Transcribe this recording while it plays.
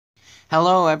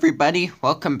Hello everybody,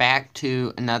 welcome back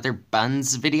to another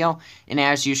Buns video, and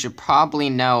as you should probably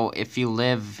know if you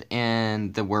live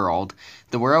in the World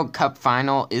Cup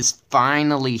final is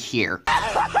finally here.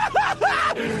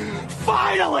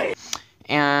 Finally!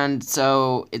 And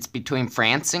so it's between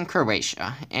France and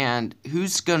Croatia, and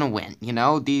who's gonna win? You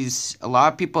know, a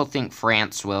lot of people think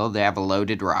France will. They have a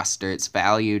loaded roster. It's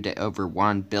valued at over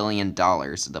 $1 billion,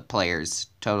 the players'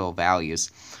 total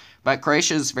values. But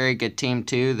Croatia's a very good team,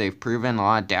 too. They've proven a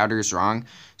lot of doubters wrong.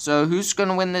 So who's going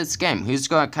to win this game? Who's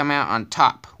going to come out on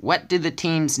top? What do the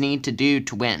teams need to do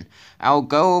to win? I'll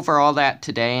go over all that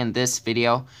today in this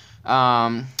video.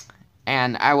 And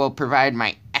I will provide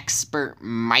my expert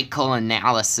Michael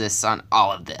analysis on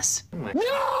all of this.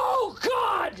 No,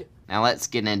 God! Now let's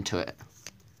get into it.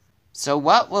 So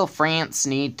what will France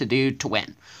need to do to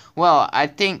win? Well, I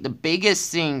think the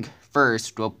biggest thing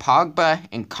first, Pogba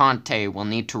and Conte will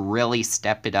need to really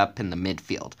step it up in the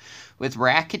midfield. With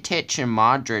Rakitic and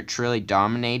Modric really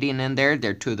dominating in there,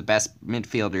 they're two of the best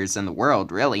midfielders in the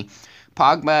world, really.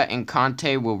 Pogba and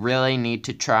Conte will really need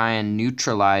to try and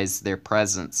neutralize their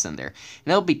presence in there.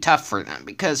 And it'll be tough for them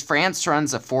because France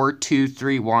runs a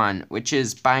 4-2-3-1, which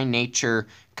is by nature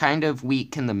kind of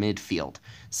weak in the midfield.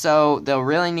 So they'll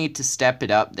really need to step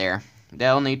it up there.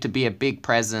 They'll need to be a big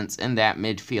presence in that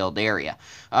midfield area.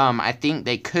 I think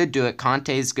they could do it.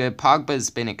 Conte's good. Pogba's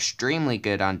been extremely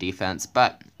good on defense,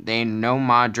 but they know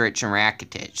Modric and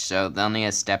Rakitic, so they'll need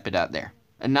to step it up there.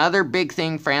 Another big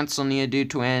thing France will need to do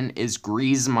to win is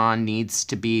Griezmann needs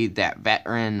to be that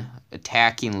veteran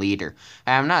attacking leader.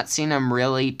 I have not seen him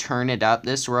really turn it up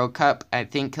this World Cup. I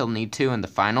think he'll need to in the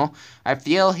final. I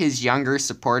feel his younger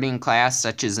supporting class,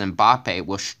 such as Mbappe,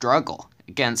 will struggle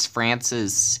against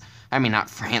Croatia's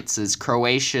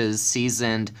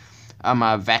seasoned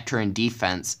veteran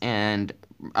defense, and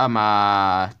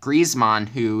Griezmann,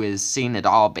 who is seen it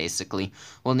all basically,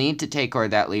 will need to take over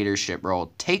that leadership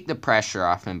role, take the pressure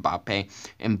off Mbappe,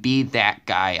 and be that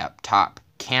guy up top.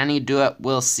 Can he do it?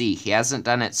 We'll see. He hasn't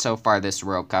done it so far this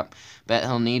World Cup, but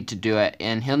he'll need to do it,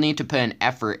 and he'll need to put in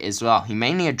effort as well. He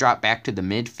may need to drop back to the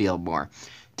midfield more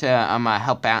to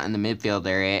help out in the midfield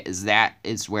area, as that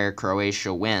is where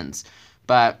Croatia wins.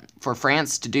 But for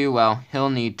France to do well, he'll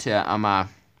need to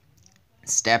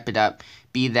step it up,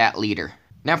 be that leader.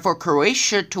 Now for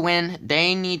Croatia to win,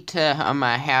 they need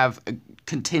to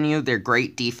continue their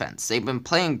great defense. They've been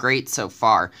playing great so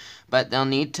far, but they'll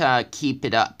need to keep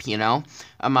it up, you know.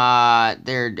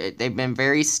 They've been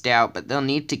very stout, but they'll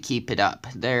need to keep it up.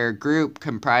 Their group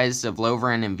comprised of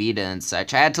Lovren and Vida and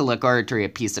such. I had to look over to a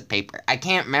piece of paper. I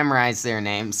can't memorize their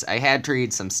names. I had to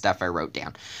read some stuff I wrote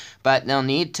down. But they'll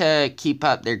need to keep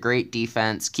up their great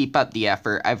defense, keep up the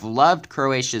effort. I've loved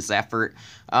Croatia's effort.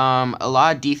 A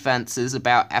lot of defense is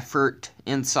about effort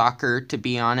in soccer, to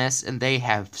be honest, and they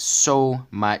have so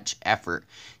much effort.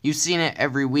 You've seen it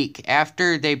every week.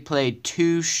 After they played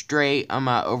 2 straight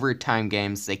overtime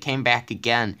games, they came back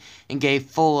again and gave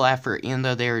full effort, even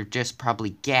though they were just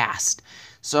probably gassed.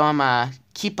 So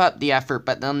keep up the effort,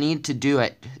 but they'll need to do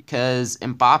it because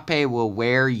Mbappe will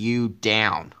wear you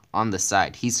down on the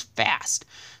side. He's fast.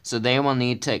 So they will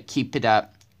need to keep it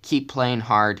up, keep playing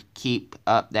hard, keep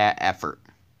up that effort.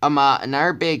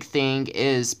 Another big thing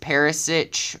is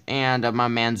Perisic and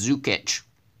Mandzukic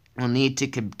will need to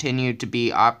continue to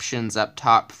be options up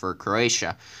top for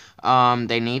Croatia.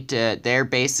 They're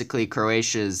basically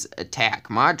Croatia's attack.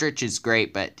 Modric is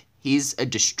great, but he's a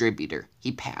distributor.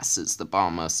 He passes the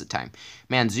ball most of the time.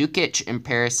 Mandzukic and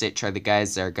Perisic are the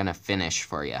guys that are going to finish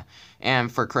for you.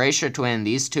 And for Croatia to win,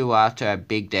 these two will have to have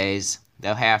big days.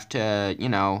 They'll have to,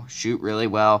 shoot really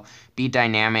well, be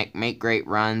dynamic, make great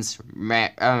runs.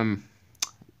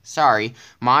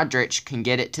 Modric can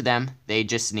get it to them. They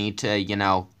just need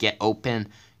to, get open,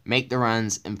 make the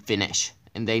runs, and finish.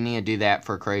 And they need to do that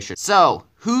for Croatia. So,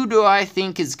 who do I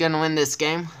think is going to win this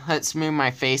game? Let's move my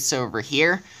face over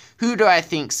here. Who do I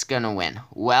think's going to win?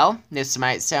 Well, this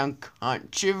might sound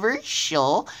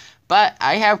controversial, but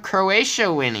I have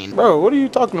Croatia winning. Bro, what are you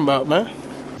talking about, man?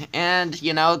 And,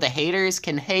 the haters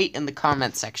can hate in the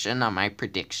comment section on my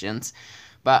predictions.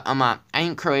 But, I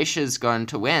think Croatia's going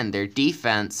to win. Their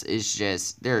defense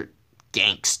is they're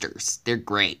gangsters. They're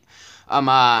great.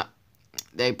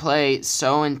 They play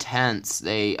so intense.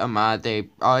 They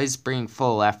always bring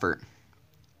full effort.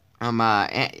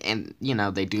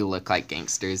 They do look like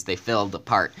gangsters. They fill the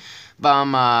part.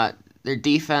 But, their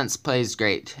defense plays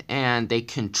great. And they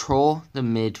control the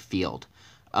midfield.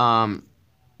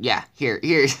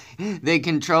 They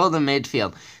control the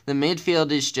midfield. The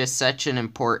midfield is just such an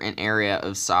important area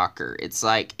of soccer. It's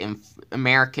like in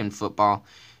American football.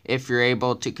 if you're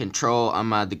able to control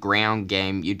the ground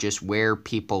game, you just wear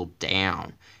people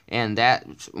down. And that,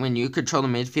 when you control the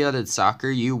midfield in soccer,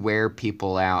 you wear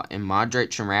people out. And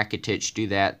Modric and Rakitic do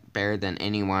that better than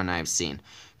anyone I've seen.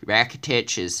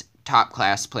 Rakitic is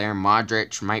top-class player.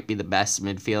 Modric might be the best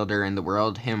midfielder in the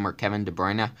world, him or Kevin De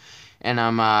Bruyne.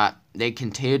 And they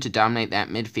continue to dominate that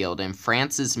midfield. And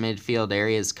France's midfield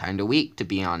area is kind of weak, to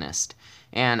be honest.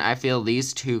 And I feel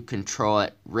these two control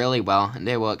it really well, and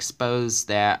they will expose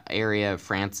that area of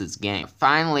France's game.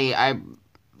 Finally,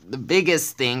 the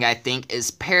biggest thing, I think,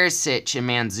 is Perisic and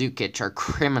Mandzukic are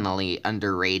criminally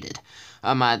underrated.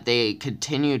 They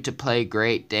continue to play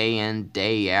great day in,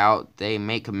 day out. They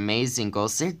make amazing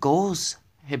goals. Their goals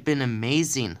have been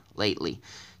amazing lately.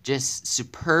 Just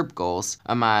superb goals.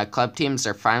 Club teams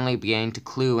are finally beginning to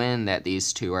clue in that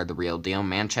these two are the real deal.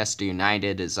 Manchester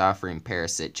United is offering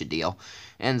Perisic a deal.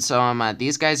 And so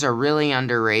these guys are really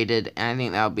underrated, and I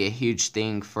think that'll be a huge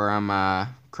thing for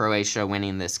Croatia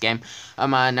winning this game.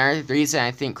 Another reason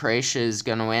I think Croatia is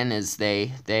gonna win is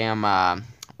their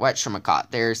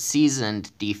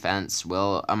seasoned defense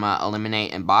will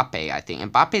eliminate Mbappe. I think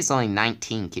Mbappe's only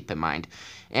 19. Keep in mind,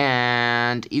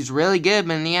 and he's really good.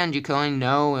 But in the end, you can only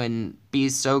know and be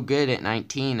so good at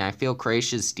 19. I feel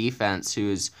Croatia's defense,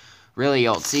 who's really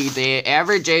old. See, the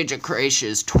average age of Croatia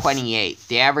is 28.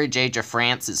 The average age of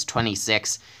France is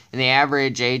 26. And the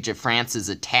average age of France's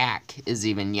attack is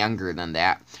even younger than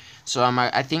that. So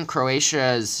I think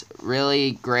Croatia's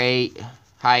really great,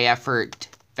 high-effort,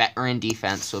 veteran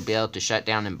defense will be able to shut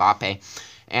down Mbappe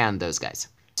and those guys.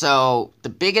 So the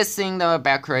biggest thing, though,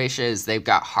 about Croatia is they've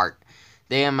got heart.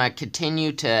 They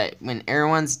continue to, when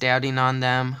everyone's doubting on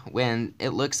them, when it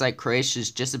looks like Croatia's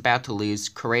just about to lose,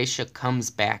 Croatia comes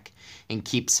back and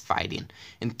keeps fighting.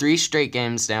 In 3 straight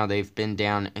games now, they've been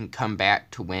down and come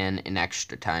back to win in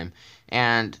extra time.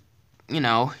 And, you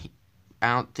know,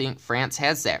 I don't think France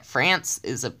has that. France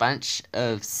is a bunch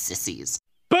of sissies.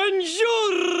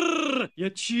 Bonjour, you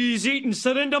cheese-eating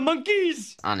surrender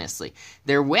monkeys! Honestly,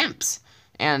 they're wimps.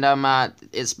 And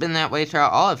it's been that way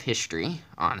throughout all of history,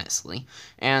 honestly.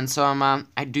 And so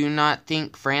I do not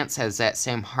think France has that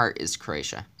same heart as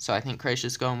Croatia. So I think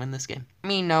Croatia's going to win this game. Let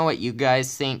me know what you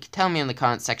guys think. Tell me in the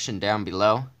comment section down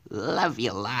below. Love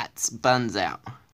you lots. Buns out.